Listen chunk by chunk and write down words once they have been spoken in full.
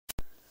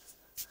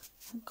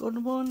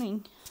Good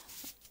morning.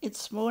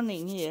 It's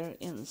morning here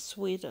in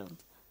Sweden,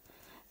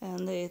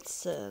 and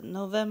it's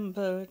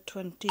November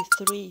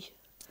 23,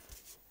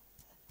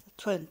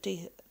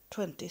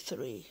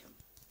 2023.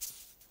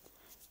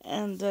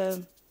 And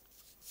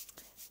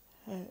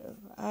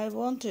I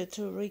wanted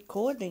to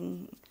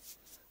recording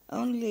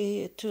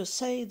only to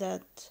say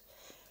that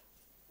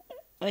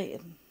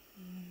they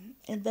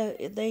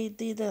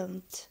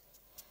didn't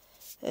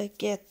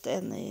get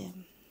any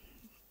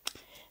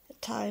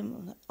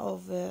time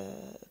of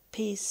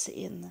peace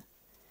in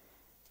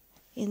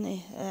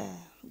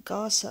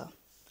Gaza.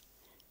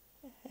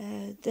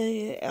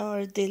 They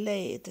are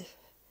delayed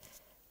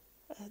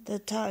the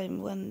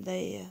time when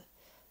they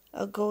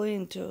are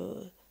going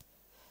to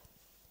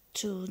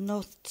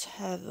not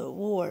have a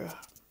war,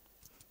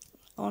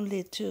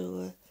 only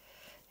to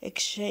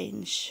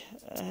exchange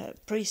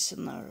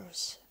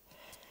prisoners.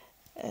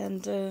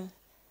 And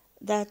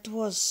that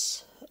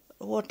was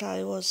what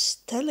I was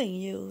telling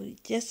you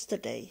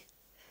yesterday.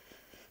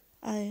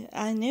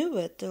 I knew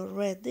it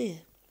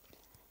already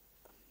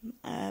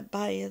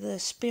by the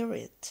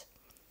Spirit.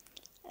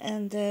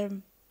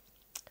 And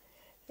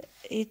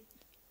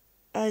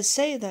I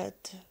say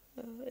that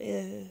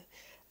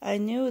I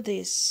knew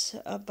this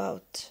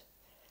about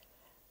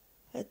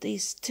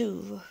these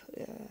two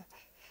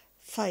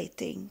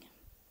fighting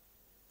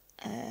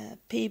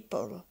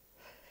people,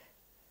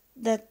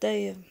 that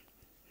they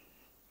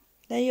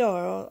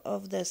are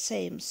of the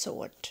same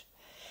sort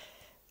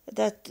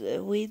that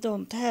we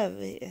don't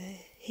have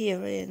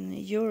here in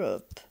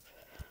Europe.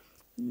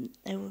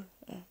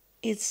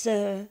 It's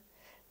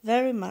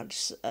very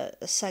much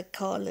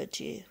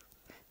psychology,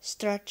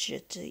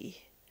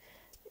 strategy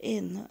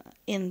in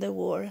the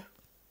war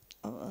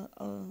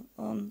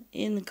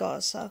in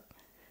Gaza,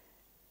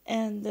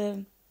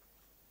 and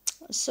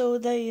so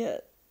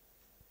they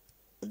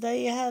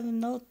have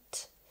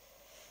not.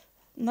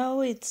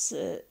 Now it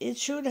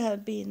should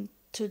have been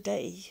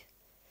today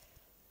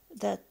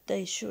that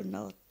they should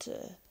not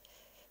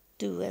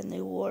do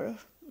any war,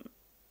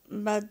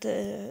 but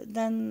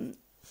then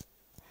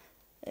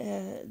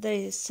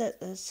they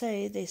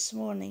say this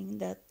morning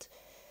that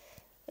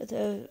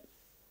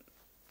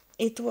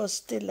it was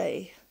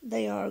delayed.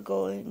 They are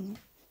going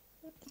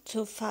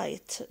to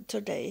fight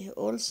today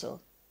also,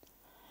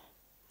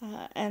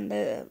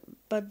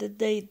 but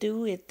they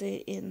do it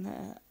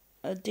in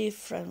a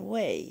different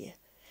way,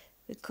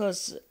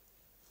 because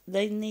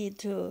they need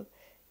to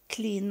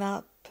clean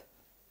up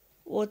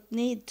what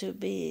need to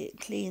be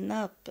cleaned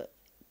up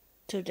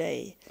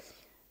today,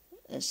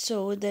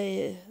 so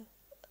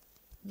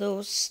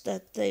those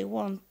that they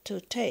want to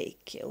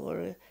take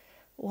or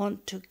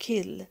want to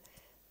kill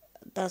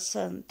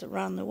doesn't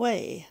run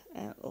away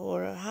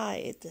or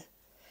hide,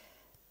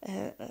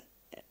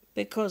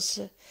 because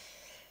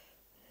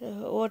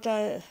what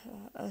I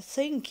am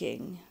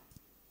thinking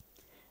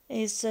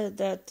is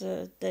that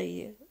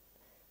they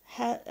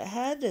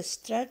had a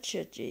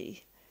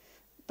strategy,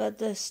 but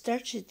the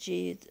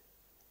strategy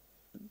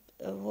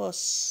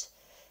was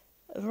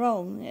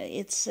wrong.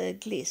 It's a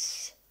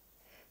glitch.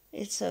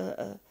 It's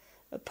a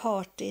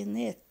part in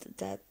it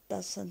that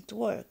doesn't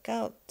work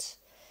out.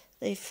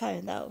 They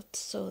find out,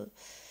 so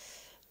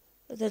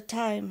the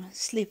time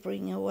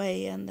slipping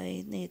away, and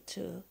they need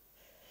to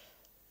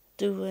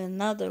do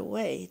another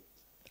way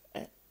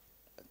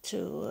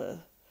to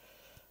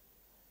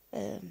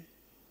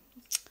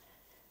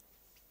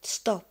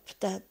stop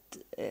that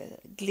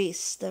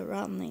glitch, the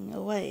running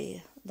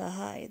away, the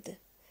hide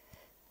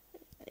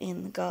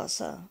in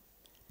Gaza.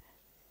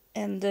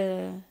 And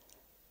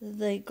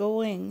they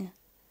going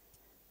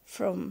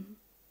from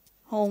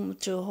home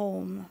to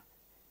home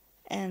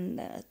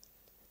and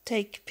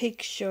take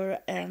picture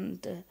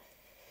and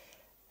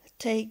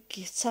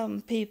take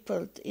some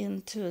people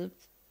into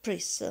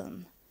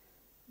prison.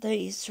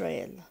 The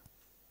Israel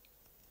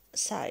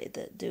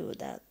side do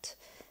that.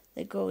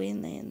 They go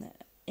in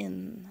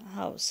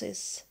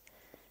houses,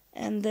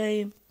 and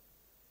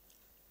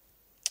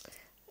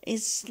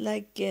it's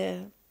like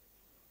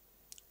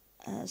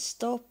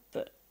stop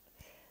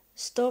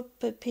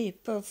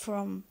people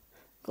from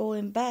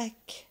going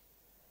back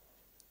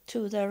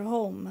to their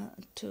home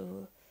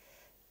to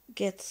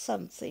get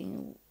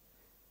something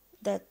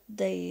that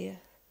they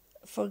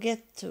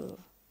forget to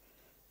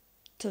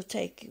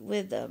take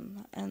with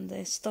them, and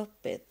they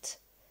stop it.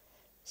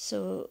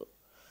 So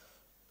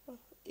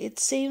it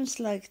seems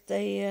like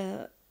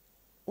they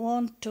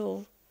want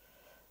to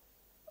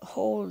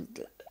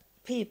hold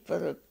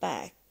people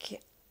back,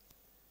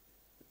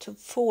 to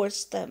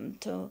force them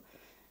to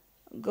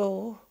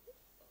go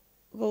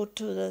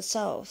to the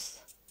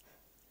south,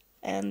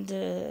 and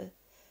the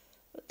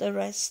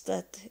rest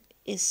that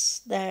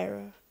is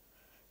there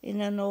in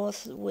the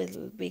north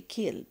will be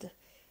killed.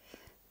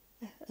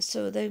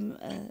 So they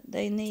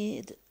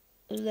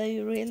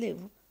really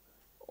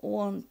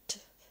want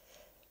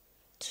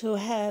to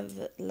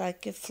have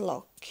like a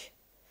flock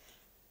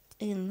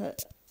in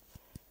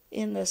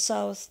the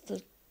south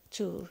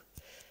to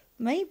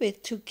maybe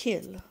to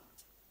kill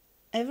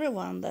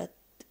everyone that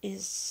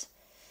is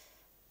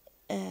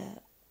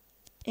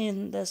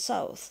in the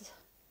south,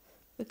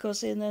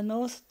 because in the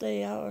north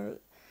they are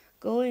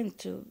going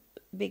to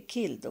be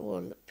killed,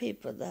 all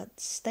people that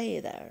stay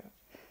there.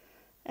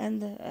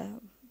 And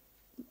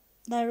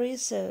there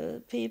is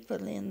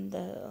people in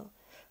the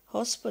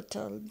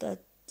hospital that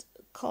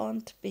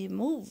can't be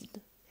moved,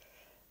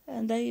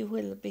 and they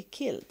will be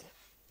killed.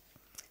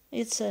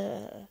 It's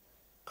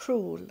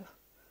cruel.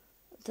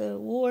 The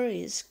war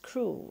is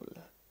cruel,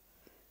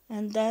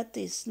 and that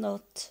is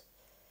not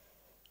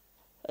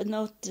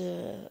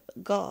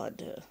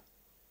God.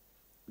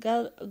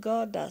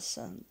 God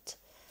doesn't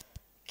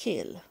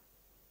kill.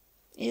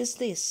 It's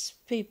these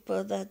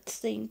people that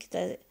think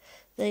that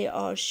they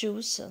are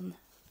chosen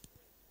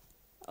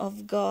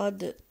of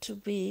God to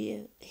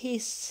be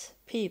His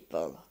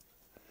people.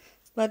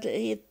 But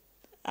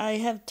I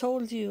have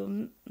told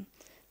you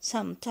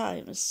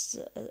sometimes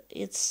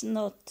it's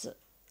not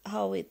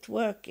how it's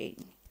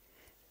working,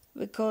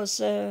 because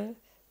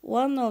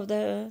one of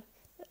the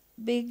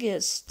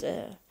biggest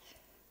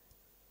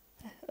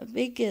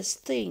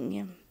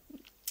thing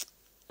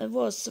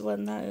was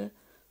when I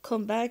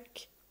come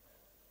back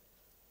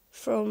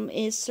from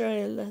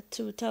Israel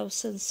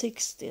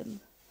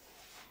 2016,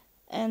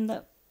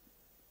 and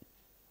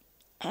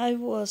I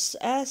was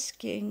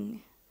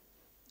asking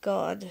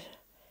God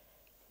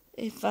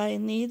if I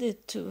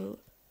needed to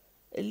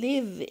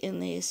live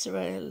in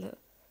Israel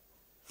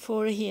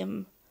for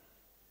Him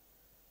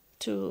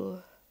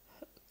to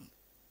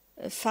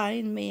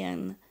find me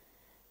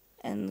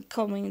and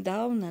coming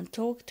down and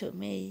talk to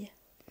me.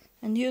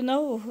 And you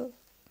know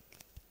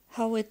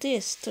how it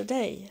is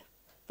today.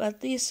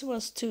 But this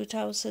was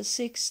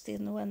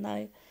 2016, when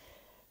I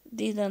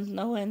didn't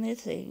know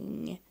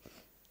anything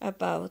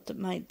about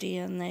my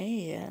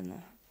DNA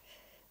and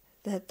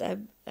that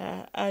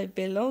I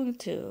belonged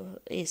to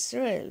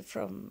Israel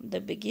from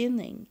the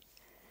beginning.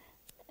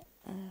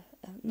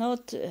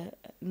 Not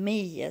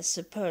me as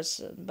a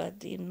person,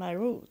 but in my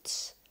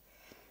roots.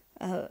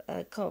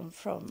 I come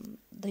from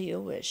the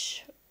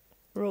Jewish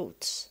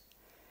roots.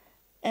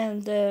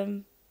 And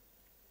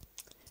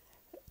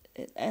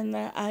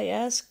I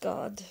asked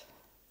God,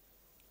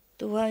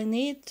 do I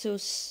need to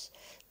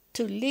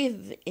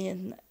live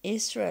in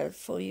Israel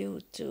for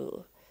you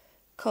to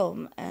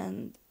come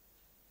and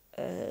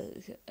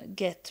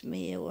get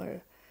me,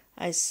 or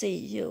I see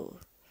you?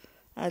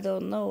 I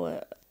don't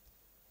know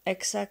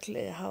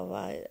exactly how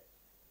I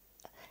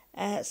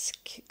ask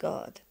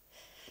God.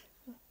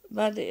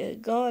 But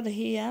God,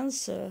 He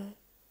answered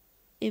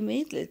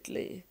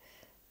immediately.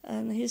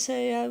 And He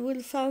say, I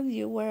will find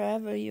you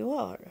wherever you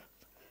are.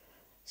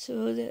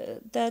 So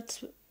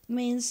that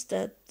means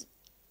that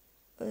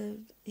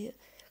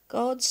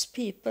God's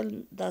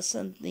people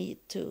doesn't need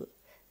to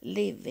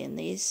live in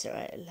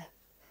Israel,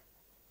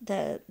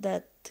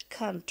 that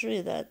country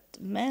that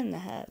men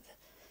have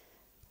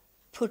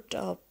put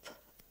up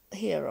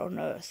here on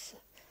earth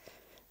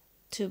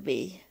to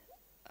be.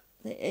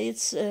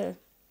 It's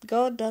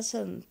God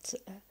doesn't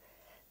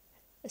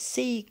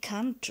see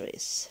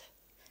countries.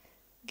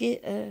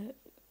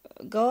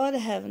 God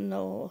have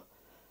no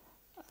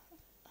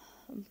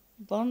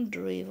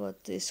boundary,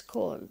 what is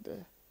called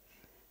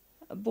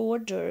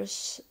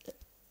borders.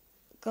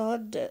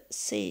 God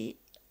see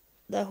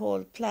the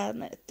whole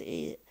planet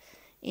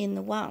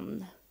in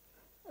one.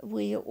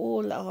 We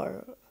all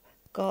are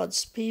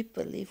God's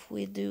people if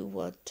we do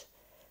what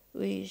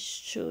we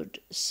should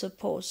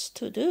supposed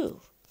to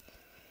do.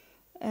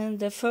 And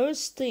the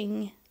first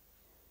thing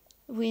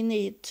we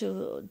need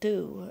to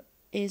do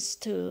is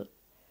to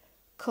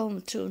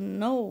come to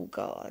know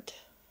God.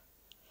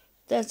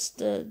 That's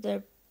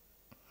the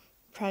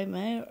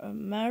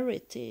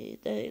primarity.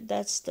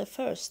 That's the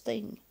first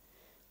thing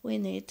we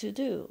need to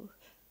do,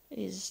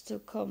 is to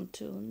come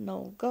to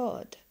know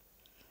God.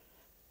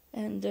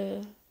 And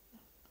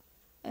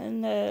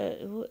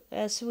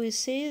as we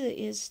see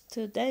is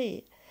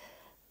today,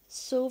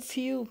 so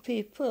few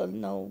people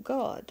know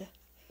God,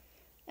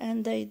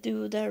 and they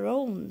do their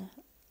own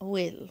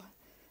will.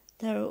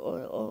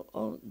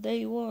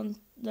 They want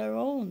their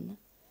own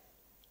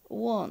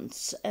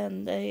wants,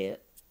 and they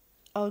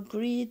are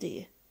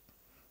greedy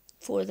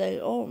for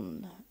their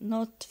own,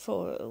 not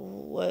for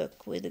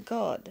work with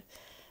God,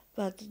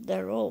 but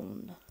their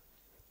own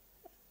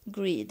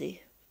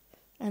greedy.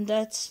 And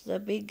that's the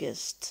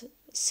biggest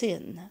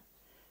sin,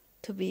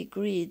 to be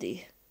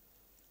greedy.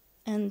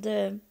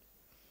 And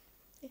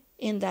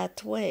in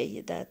that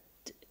way that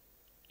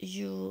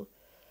you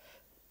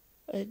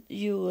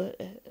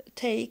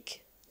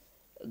take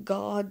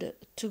God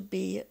to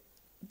be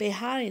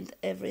behind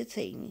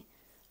everything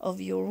of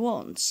your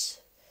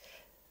wants,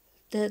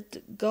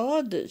 that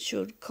God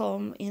should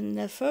come in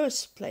the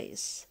first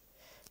place.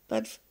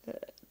 But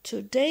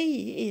today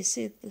is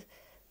it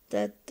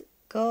that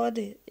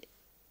God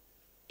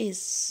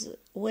is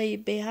way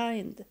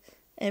behind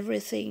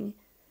everything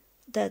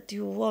that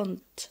you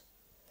want,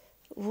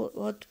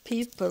 what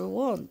people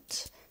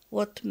want,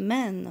 what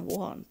men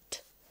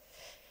want,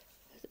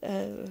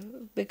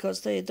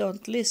 because they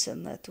don't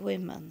listen at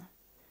women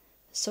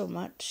so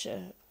much.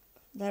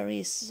 There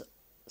is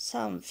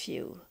some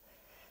few,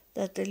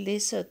 that they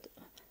listen,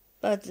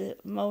 but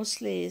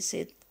mostly is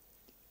it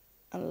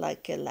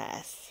like a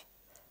laugh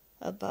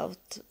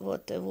about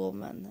what the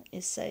woman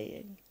is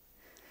saying.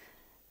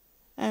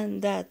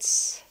 And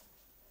that's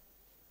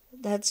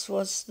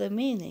was the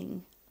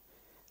meaning,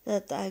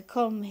 that I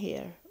come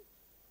here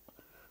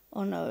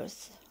on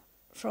earth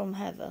from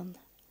heaven.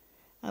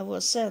 I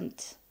was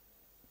sent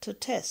to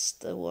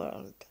test the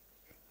world.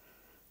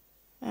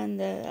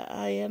 And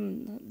I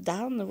am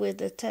done with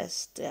the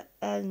test.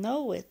 I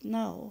know it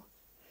now.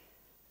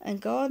 And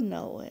God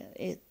knows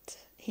it.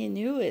 He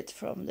knew it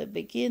from the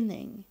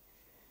beginning.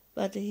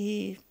 But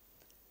he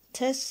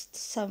tests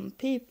some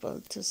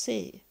people to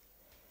see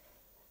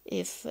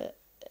if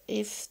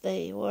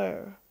they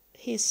were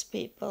his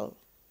people.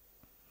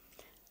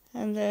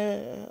 And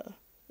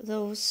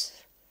those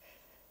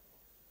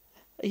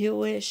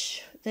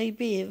Jewish, they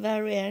be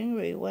very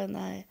angry when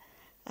I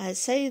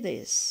say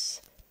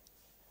this.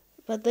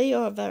 But they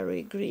are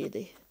very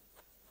greedy.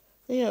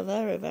 They are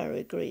very,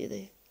 very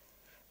greedy.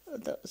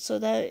 So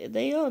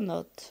they are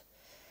not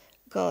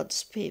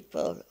God's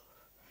people.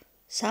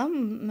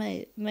 Some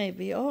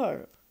maybe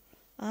are.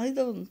 I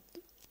don't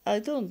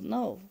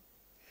know.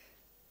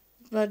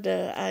 But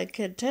I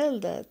can tell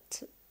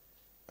that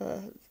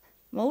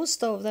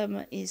most of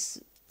them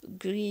is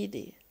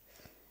greedy.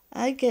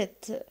 I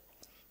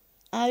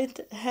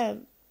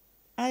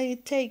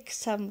take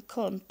some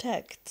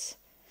contacts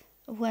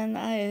when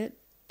I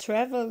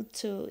travel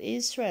to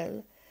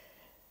Israel.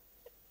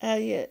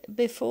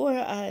 Before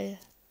I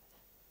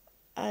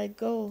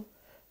go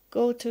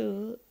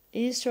to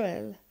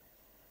Israel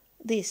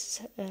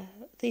this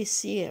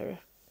year,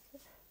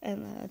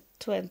 and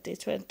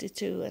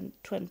 2022 and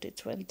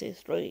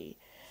 2023,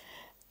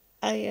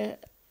 I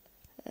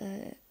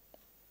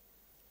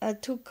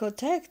took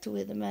contact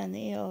with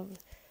many of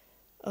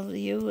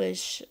the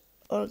Jewish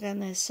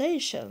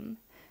organization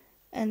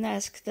and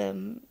asked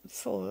them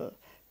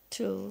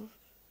to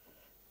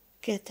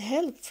get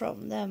help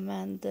from them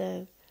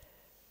and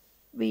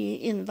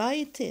be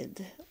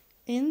invited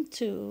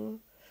into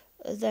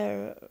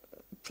their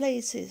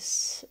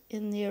places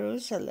in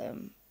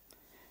Jerusalem.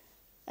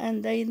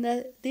 And they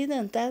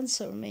didn't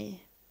answer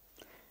me.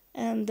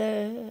 And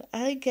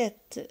I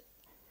get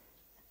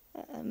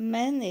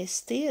many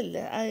still.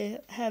 I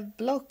have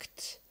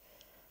blocked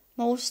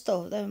most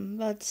of them,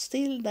 but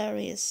still there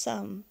is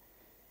some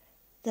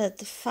that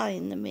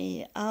find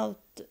me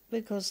out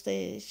because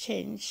they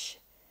change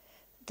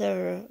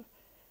their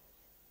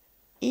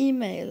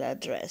email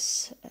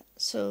address.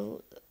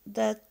 So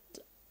that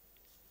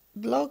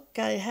block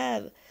I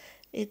have,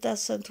 it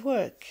doesn't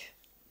work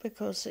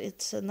because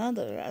it's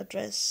another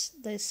address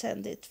they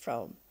send it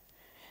from.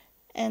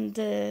 And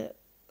the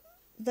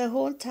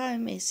whole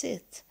time is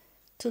it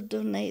to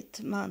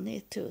donate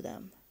money to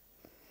them.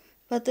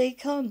 But they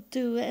can't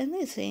do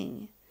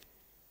anything.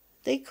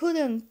 They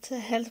couldn't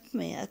help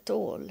me at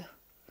all.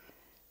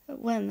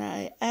 When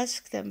I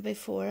asked them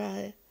before,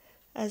 I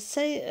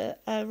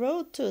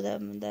wrote to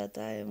them that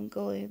I am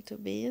going to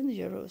be in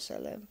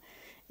Jerusalem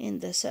in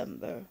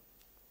December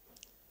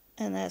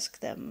and asked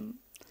them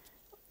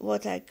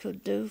what I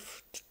could do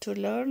to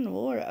learn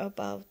more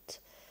about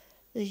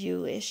the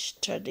Jewish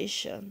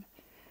tradition.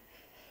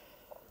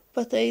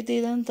 But they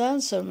didn't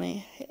answer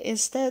me.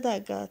 Instead, I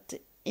got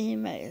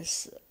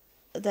emails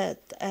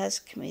that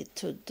asked me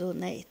to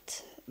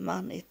donate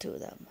money to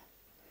them.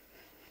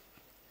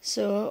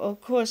 So,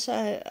 of course,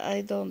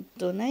 I don't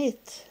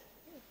donate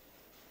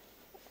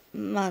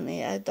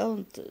money. I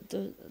don't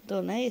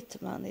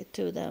donate money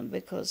to them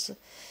because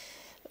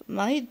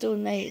my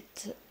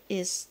donate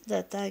is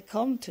that I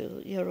come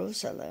to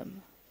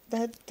Jerusalem,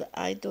 that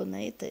I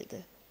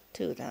donated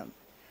to them,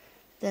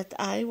 that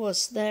I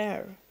was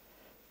there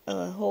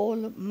a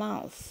whole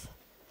month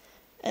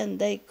and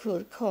they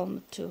could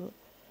come to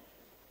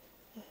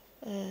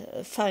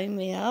find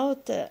me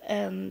out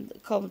and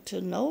come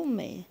to know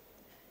me.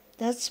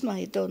 That's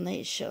my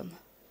donation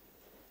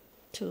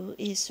to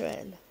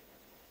Israel.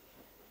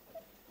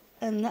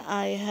 And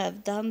I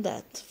have done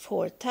that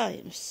 4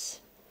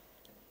 times,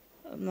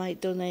 my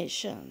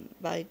donation,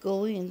 by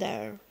going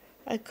there.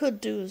 I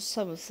could do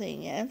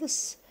something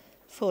else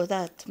for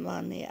that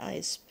money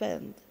I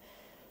spend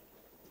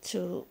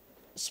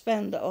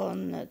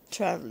on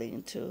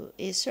traveling to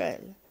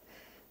Israel.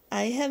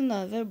 I have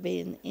never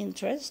been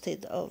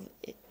interested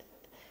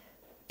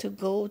to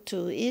go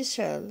to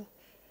Israel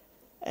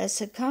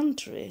as a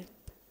country.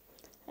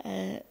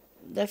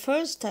 The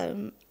first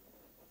time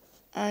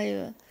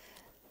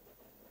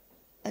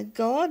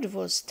God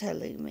was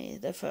telling me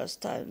the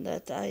first time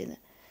that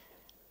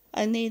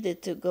I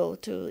needed to go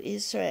to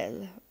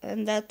Israel,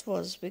 and that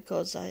was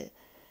because I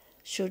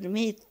should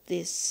meet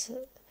this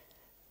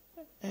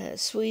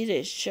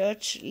Swedish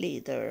church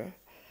leader,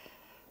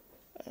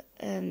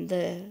 and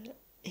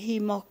he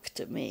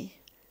mocked me.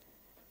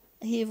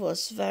 He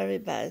was very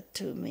bad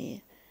to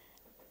me.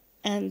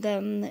 And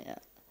then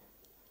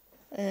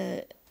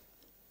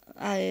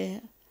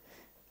I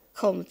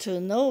come to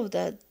know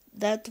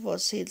that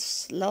was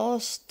his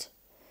last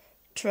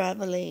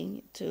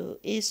traveling to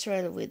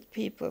Israel with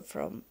people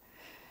from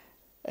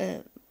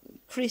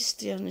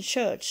Christian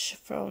church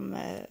from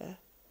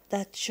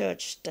that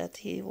church that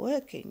he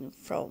working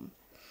from,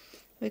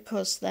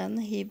 because then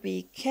he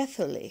be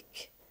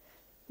Catholic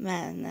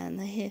man,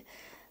 and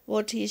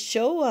what he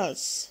show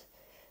us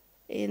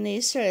in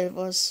Israel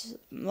was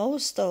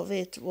most of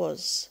it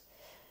was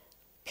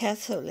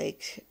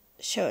Catholic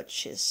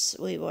churches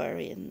we were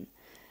in,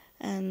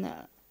 and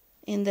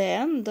in the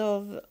end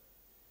of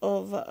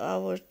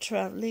our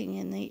traveling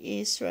in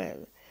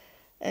Israel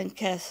and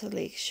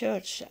Catholic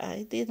church,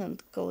 I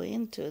didn't go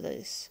into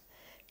this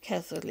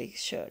Catholic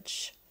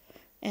church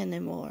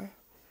anymore.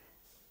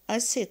 I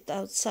sit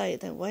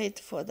outside and wait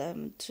for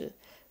them to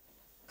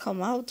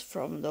come out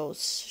from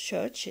those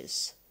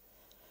churches,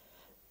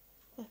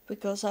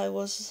 because I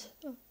was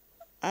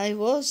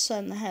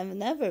and have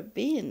never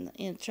been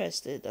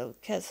interested in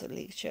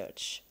Catholic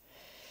Church.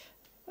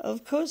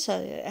 Of course,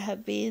 I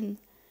have been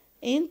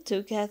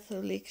into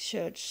Catholic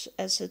Church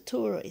as a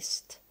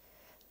tourist,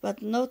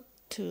 but not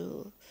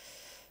to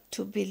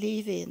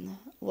believe in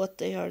what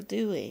they are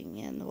doing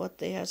and what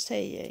they are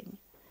saying.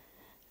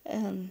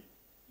 And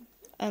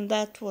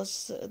that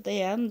was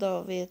the end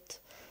of it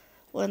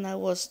when I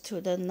was to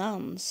the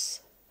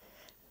nuns,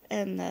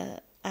 and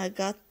I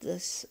got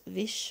these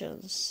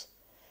visions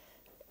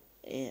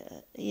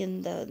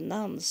in the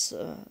nuns'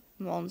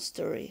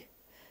 monastery,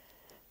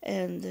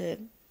 and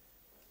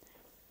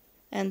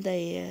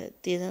they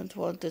didn't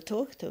want to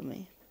talk to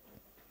me,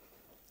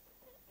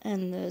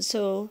 and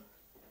so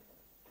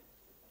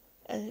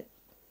I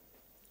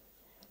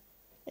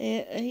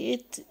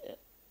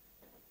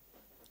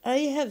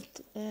have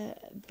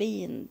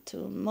been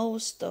to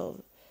most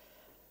of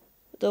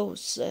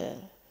those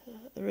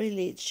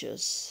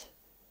religious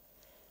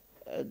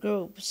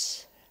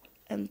groups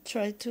and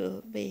try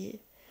to be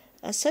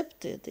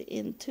accepted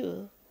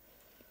into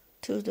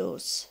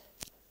those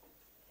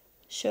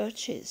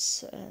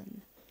churches,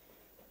 and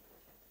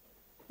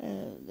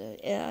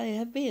I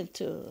have been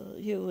to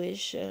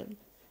Jewish, and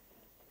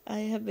I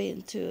have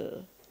been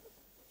to,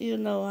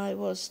 I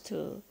was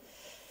to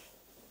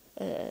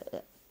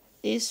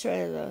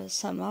Israel,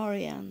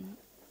 Samarian.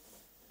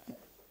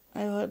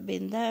 I have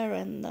been there,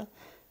 and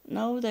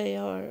now they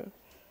are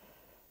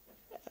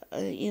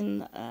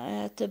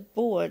at the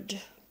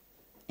board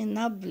in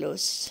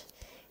Nablus.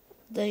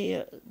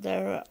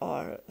 There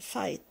are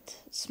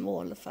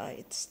small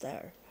fights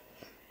there,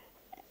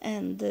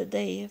 and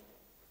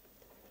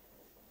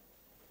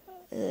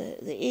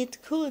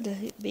it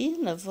could be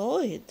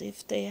avoided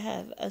if they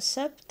have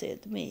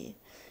accepted me,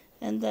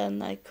 and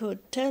then I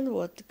could tell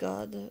what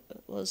God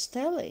was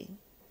telling.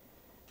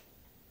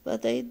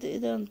 But they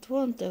didn't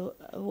want a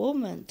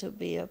woman to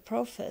be a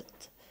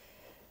prophet,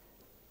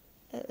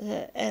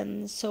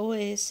 and so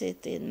is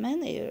it in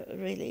many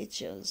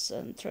religions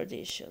and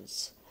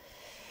traditions.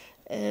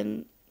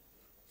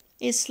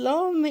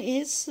 Islam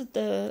is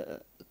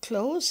the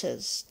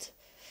closest,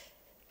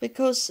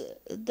 because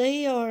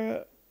they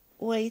are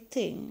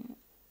waiting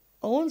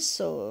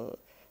also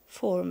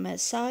for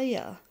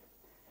Messiah,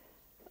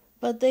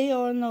 but they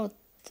are not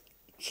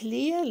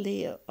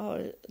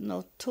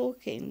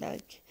talking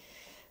like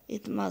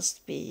it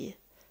must be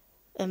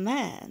a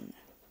man.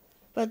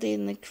 But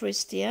in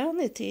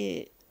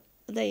Christianity,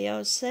 they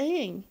are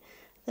saying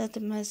that the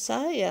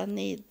Messiah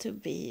need to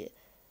be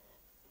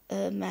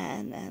a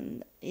man,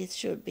 and it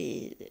should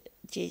be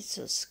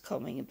Jesus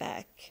coming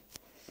back,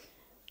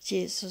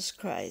 Jesus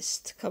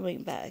Christ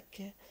coming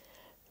back.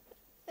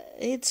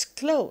 It's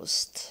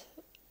closed.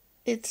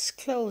 It's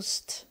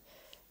closed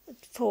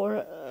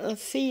for a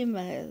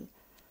female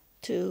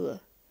to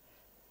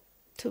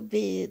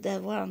be the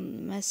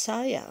one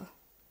Messiah.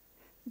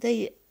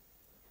 They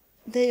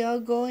are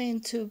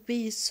going to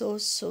be so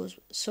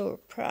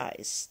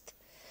surprised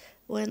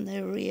when they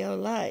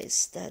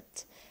realize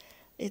that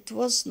it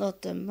was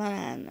not a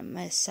man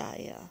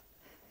Messiah,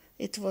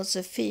 it was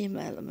a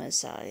female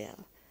Messiah.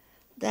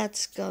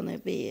 That's gonna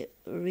be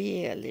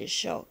really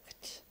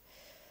shocked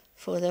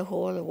for the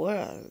whole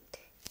world,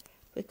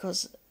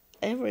 because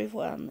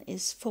everyone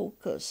is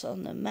focused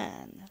on a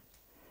man,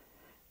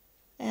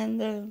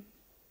 and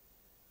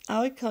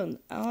I can't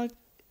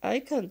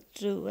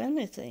do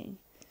anything,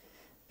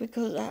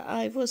 because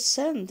I was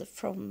sent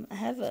from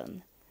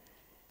heaven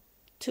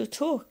to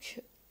talk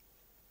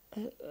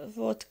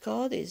what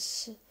God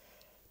is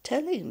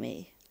telling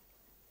me,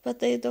 but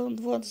they don't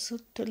want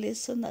to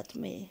listen at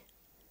me.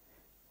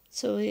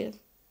 So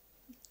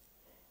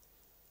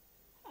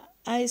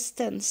I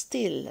stand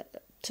still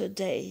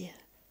today.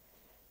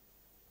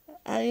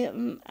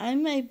 I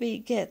maybe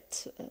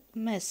get a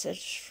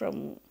message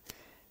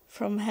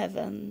from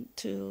heaven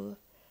to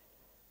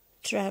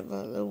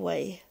travel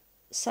away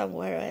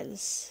somewhere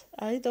else.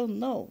 I don't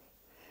know,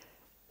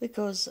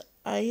 because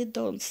I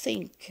don't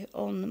think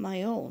on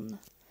my own.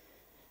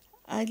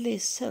 I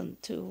listen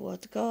to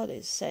what God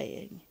is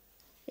saying.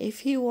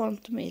 If He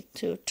wants me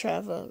to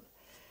travel,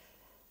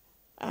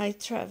 I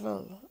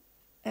travel,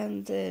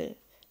 and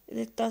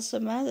it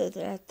doesn't matter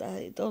that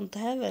I don't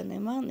have any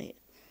money,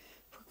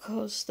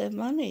 because the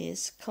money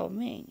is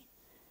coming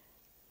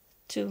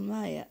to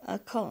my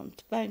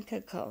bank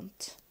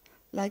account,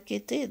 like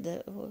it did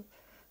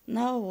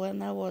now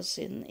when I was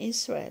in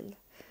Israel.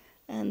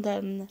 And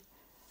then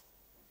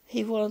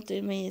he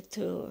wanted me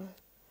to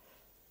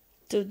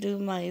do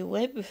my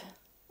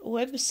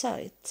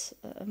website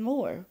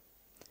more,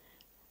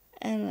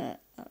 and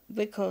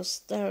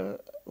because there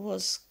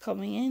was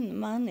coming in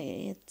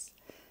money,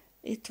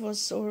 it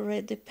was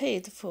already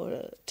paid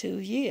for 2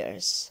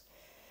 years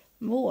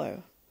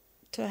more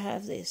to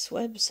have this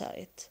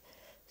website.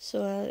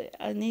 So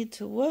I need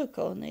to work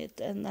on it,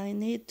 and I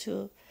need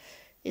to,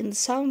 in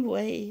some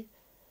way,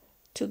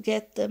 to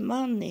get the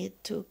money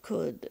to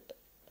could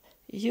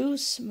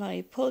use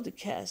my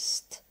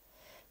podcast,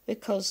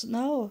 because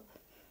now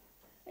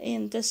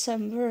in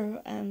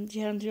December and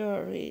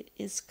January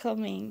is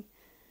coming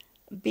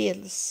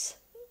bills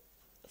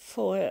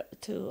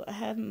to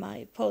have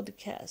my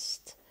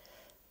podcast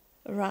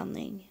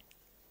running,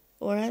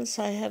 or else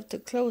I have to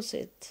close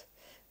it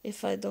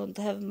if I don't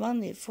have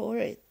money for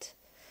it.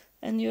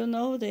 And you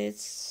know that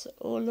it's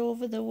all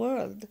over the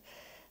world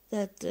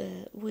that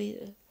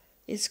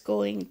it's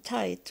going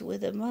tight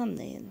with the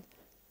money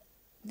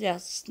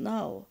just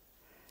now.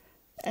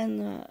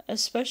 And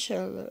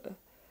especially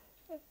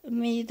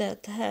me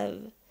that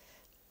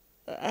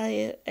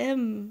I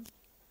am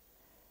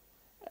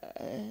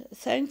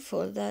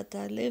thankful that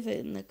I live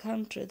in a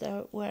country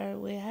where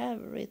we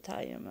have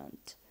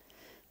retirement.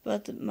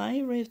 But my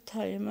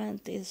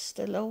retirement is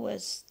the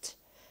lowest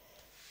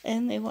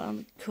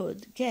anyone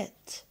could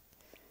get.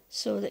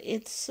 So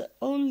it's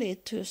only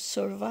to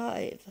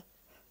survive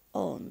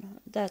on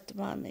that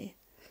money.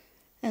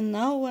 And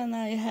now when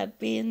I have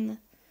been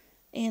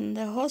in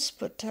the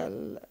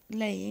hospital,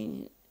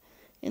 laying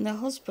in the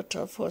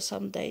hospital for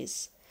some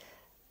days,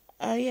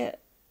 I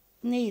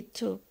need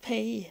to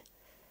pay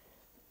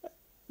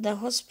the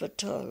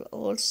hospital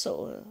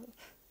also,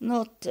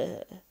 not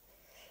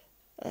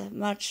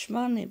much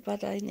money,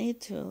 but I need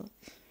to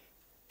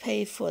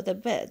pay for the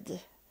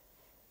bed.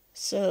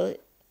 So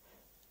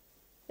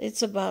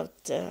it's about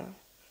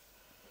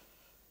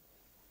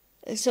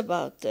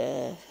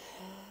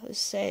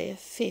say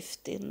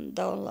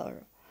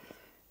 $15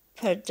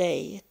 per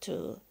day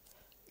to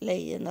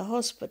lay in the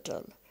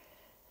hospital.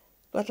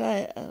 But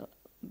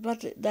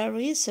there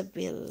is a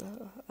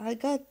bill.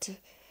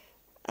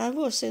 I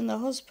was in the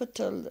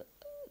hospital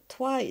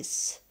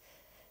twice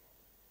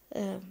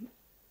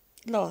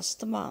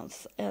last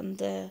month,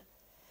 and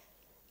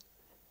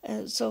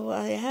so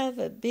I have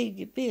a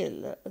big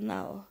bill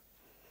now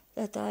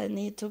that I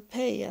need to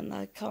pay, and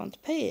I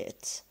can't pay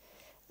it.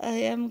 I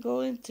am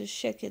going to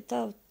check it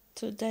out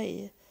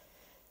today,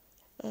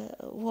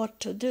 what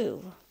to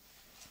do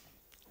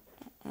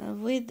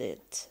with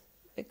it,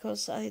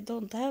 because I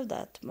don't have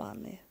that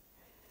money.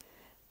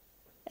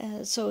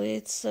 So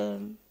it's a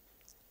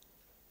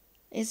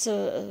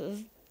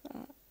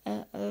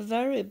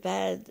very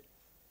bad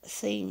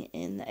thing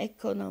in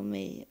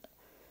economy,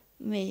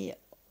 me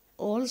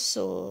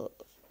also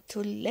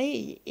to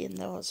lay in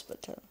the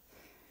hospital.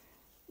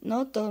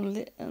 Not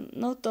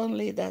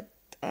only that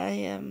I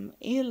am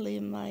ill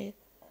in my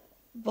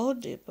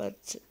body,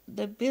 but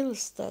the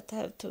bills that I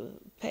have to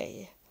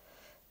pay,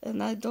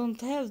 and I don't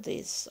have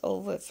this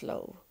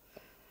overflow.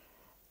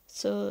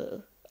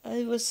 So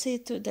I will see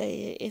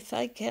today if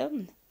I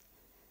can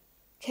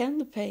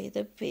pay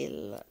the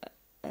bill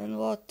and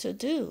what to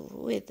do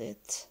with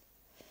it.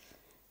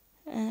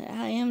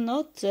 I am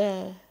not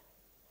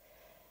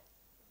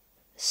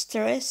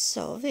stressed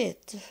of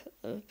it,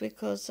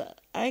 because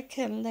I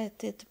can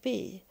let it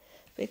be,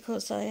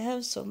 because I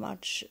have so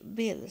much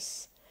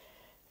bills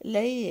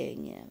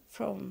laying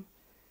from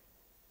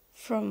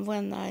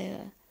when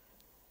I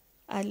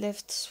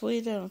left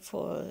Sweden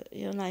for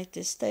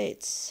United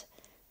States,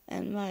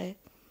 and my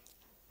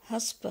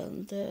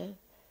husband,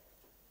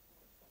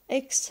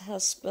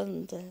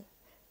 ex-husband,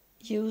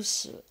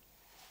 used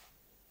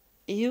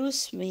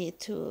me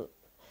to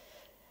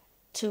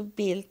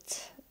build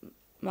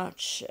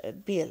much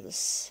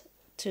bills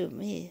to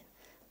me.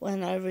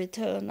 When I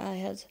returned, I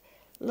had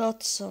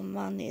lots of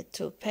money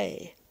to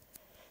pay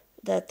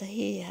that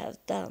he had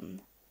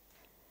done,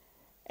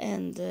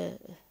 and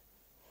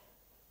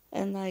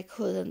I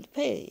couldn't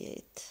pay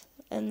it,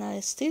 and I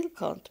still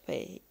can't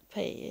pay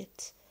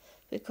it,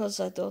 because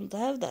I don't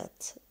have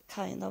that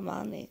kind of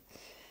money.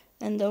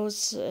 And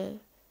those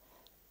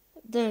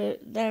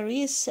there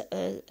is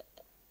a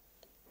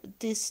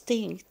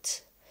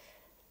distinct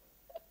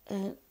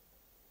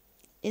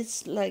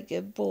it's like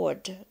a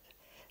board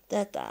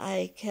that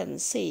I can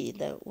see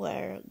that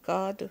where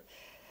God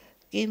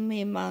give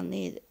me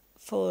money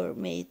for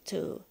me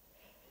to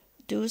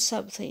do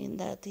something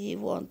that he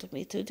wanted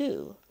me to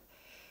do,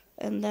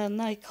 and then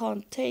I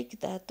can't take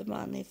that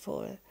money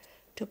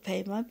to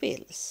pay my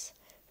bills,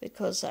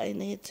 because I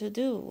need to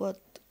do what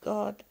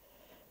God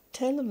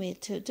tell me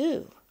to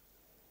do.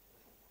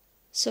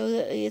 So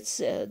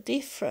it's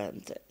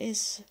different.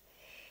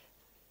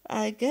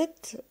 I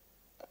get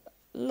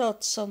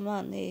lots of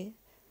money,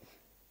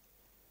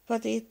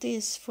 but it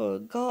is for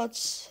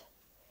God's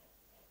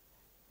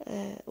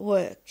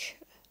work,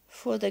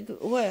 for the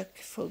work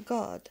for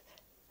God,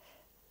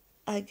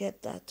 I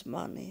get that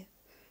money,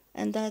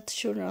 and that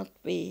should not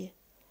be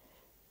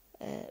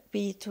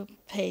to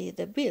pay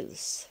the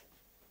bills.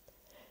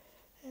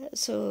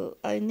 So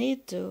I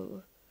need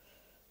to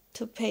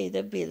pay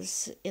the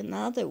bills in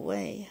other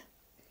way.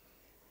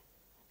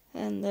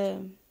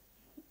 And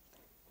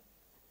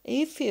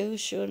if you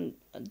should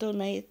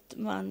donate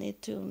money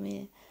to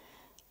me,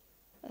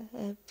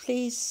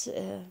 please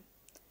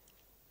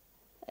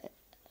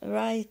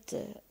write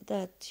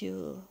that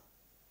you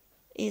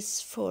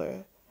is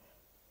for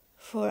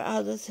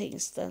other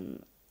things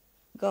than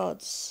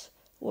God's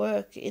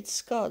work.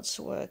 It's God's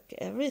work,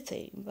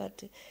 everything,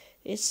 but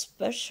it's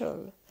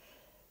special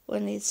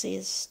when it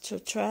is to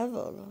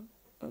travel.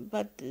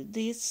 But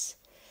this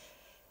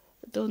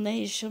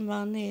donation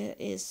money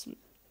is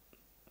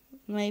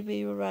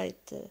maybe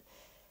right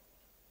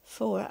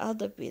for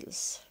other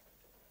bills,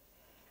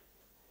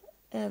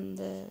 and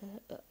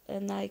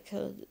I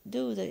could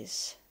do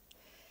this,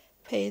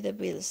 pay the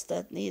bills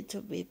that need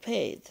to be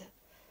paid.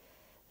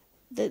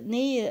 The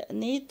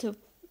need to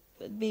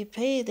be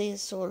paid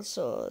is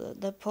also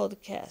the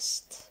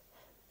podcast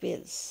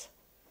bills.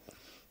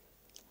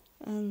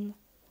 And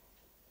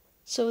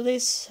so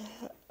this,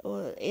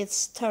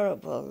 it's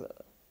terrible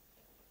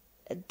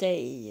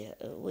day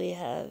we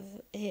have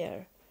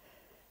here.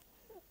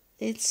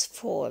 It's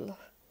fall.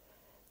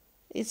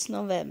 It's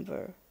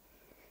November.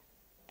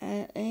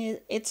 And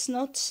it's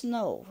not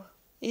snow.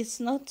 It's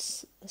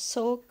not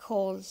so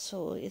cold,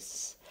 so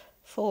it's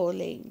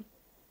falling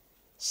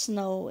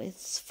snow,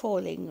 it's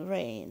falling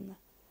rain.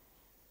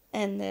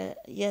 And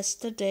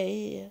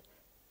yesterday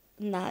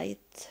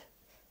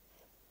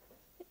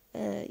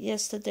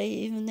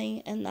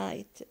evening and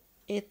night,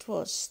 it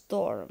was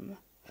storm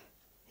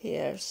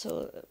here.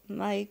 So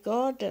my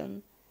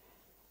garden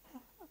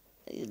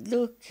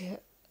look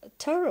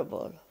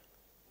terrible.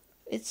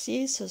 It's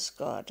Jesus'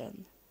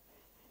 garden,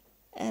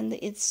 and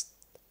it's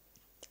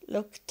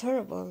look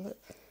terrible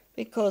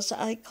because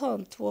I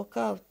can't walk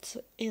out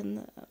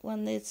in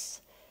when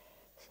it's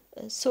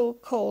so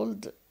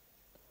cold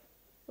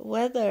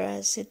weather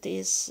as it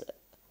is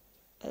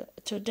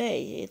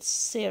today.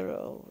 It's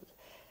 0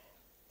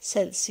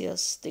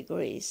 Celsius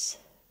degrees.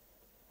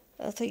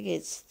 I think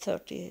it's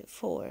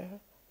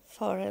 34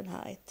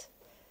 Fahrenheit,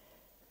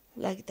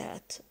 like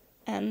that.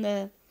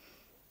 And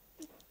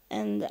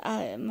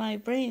my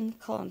brain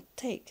can't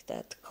take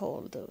that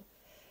cold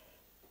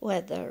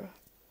weather.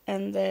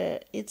 And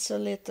it's a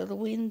little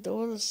wind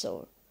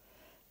also.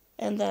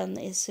 And then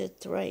is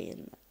it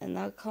rain, and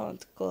I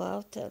can't go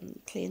out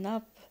and clean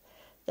up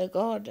the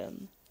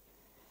garden.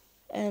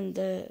 And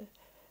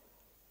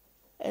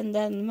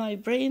then my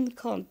brain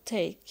can't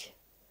take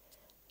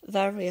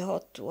very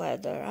hot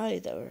weather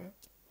either.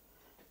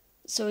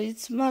 So it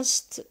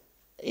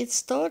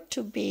start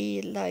to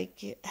be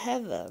like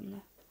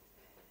heaven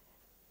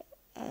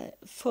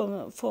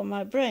for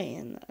my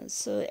brain.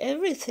 So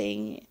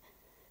everything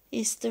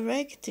is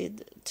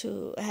directed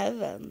to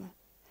heaven.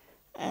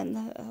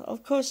 And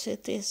of course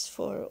it is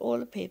for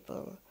all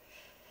people.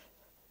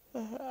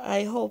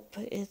 I hope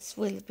it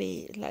will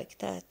be like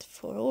that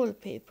for all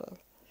people,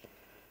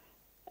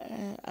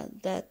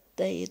 that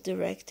they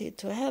directed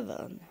to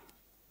heaven.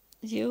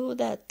 You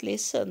that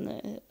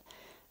listen,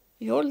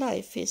 your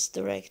life is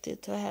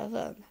directed to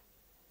heaven.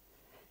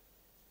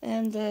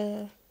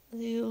 And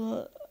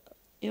you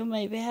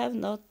maybe have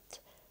not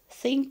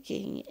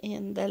thinking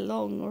in the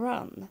long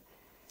run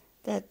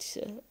that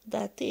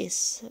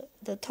is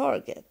the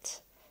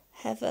target.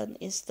 Heaven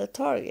is the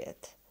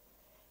target.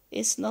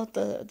 It's not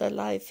the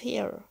life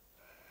here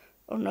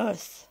on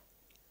earth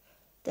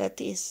that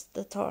is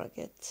the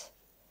target.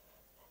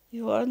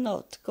 You are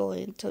not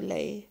going to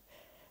lay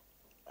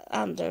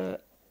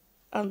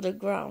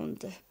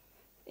underground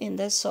in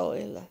the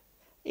soil.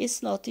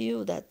 It's not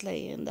you that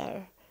lay in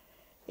there.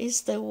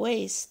 It's the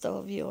waste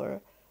of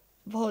your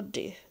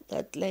body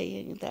that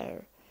laying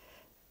there.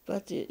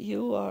 But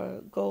you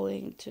are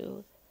going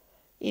to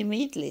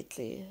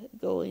immediately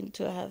go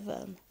into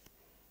heaven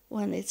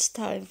when it's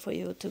time for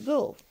you to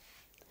go.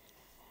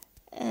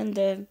 And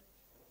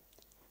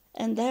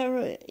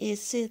there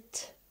is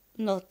it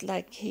not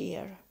like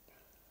here.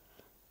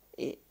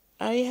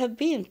 I have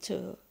been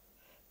to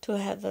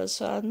heaven,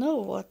 so I know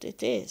what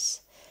it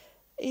is.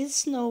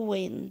 It's no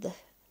wind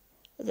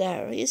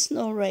there. It's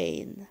no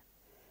rain.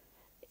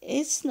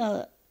 It's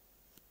no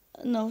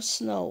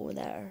snow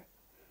there.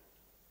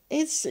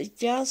 It's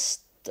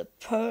just a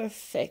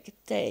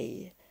perfect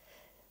day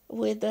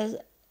with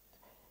the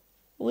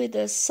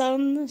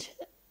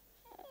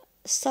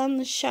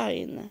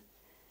sunshine.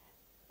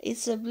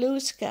 It's a blue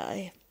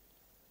sky.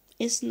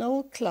 It's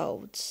no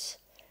clouds.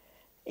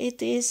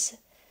 It is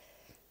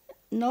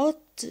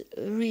not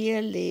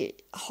really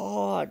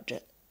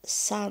hard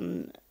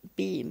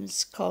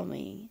sunbeams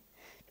coming,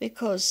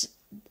 because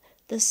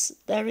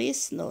there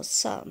is no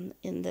sun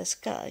in the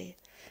sky.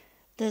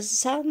 The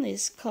sun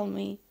is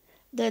coming,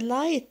 the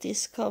light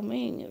is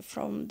coming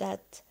from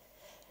that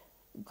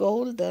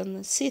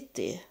golden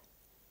city,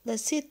 the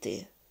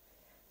city,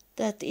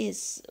 that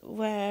is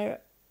where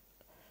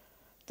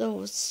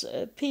those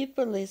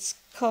people is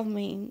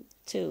coming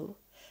to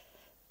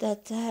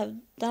that have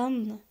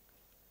done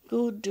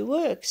good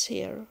works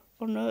here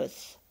on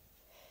earth.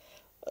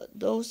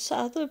 Those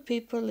other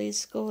people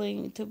is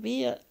going to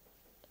be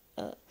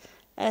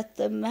at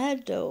the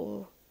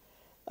meadow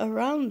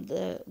around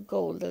the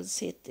golden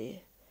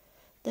city.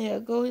 They are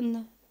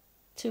going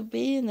to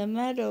be in the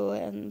meadow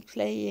and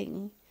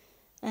playing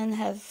and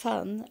have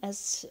fun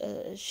as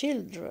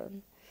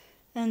children,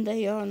 and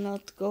they are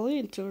not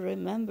going to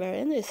remember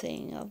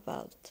anything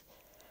about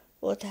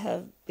what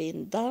have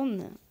been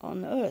done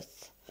on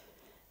earth,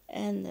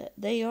 and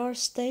they are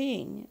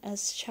staying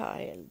as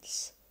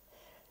childs.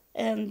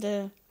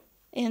 And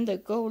in the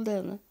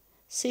golden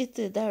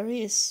city there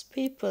is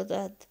people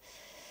that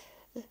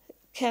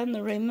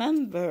can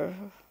remember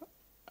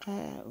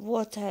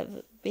what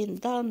have been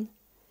done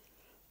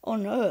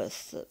on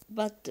earth,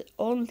 but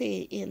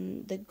only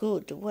in the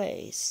good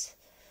ways.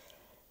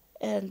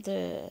 And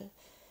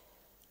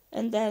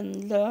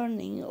then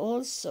learning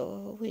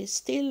also, we're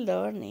still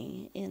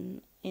learning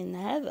in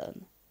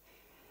heaven.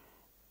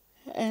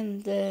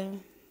 And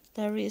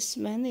there is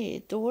many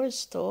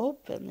doors to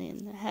open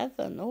in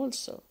heaven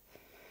also.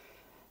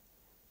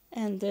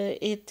 And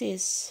it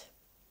is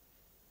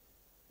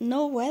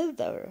no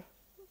weather.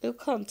 You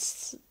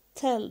can't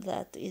tell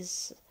that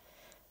is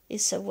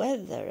a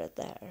weather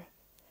there,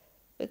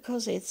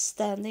 because it's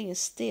standing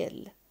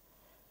still.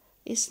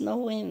 It's no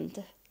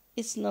wind,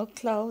 it's no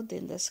cloud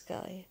in the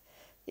sky,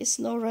 it's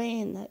no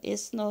rain,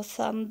 it's no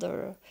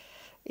thunder,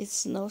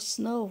 it's no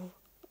snow,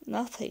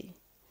 nothing.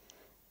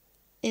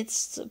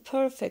 It's a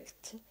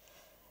perfect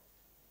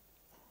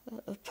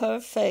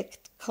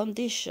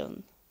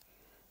condition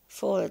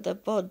for the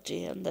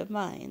body and the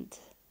mind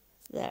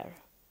there.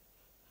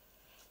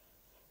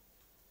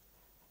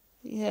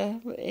 Yeah,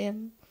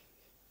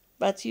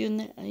 but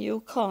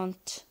you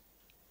can't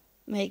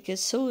make a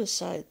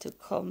suicide to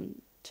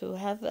come to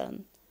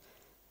heaven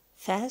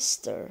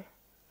faster.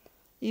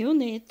 You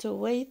need to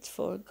wait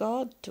for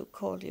God to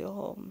call you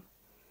home.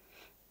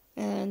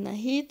 And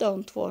He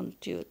don't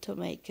want you to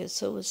make a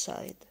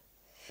suicide.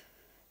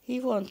 He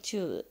wants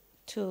you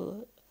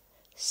to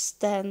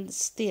stand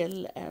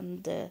still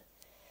and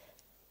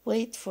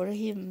wait for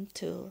Him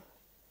to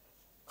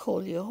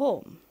call you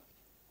home.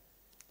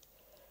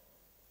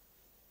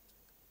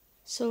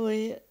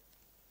 So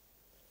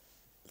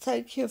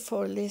thank you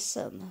for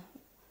listening.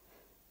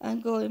 I'm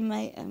going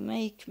to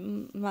make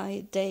my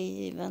day,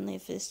 even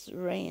if it's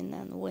rain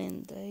and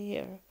wind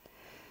here.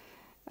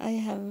 I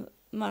have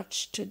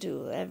much to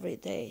do every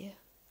day.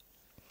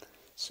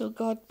 So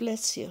God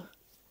bless you,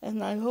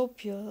 and I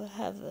hope you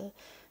have a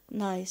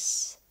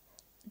nice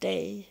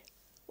day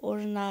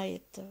or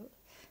night,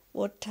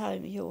 what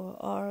time you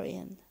are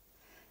in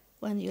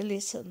when you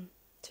listen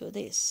to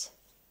this.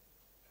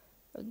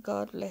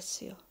 God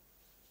bless you.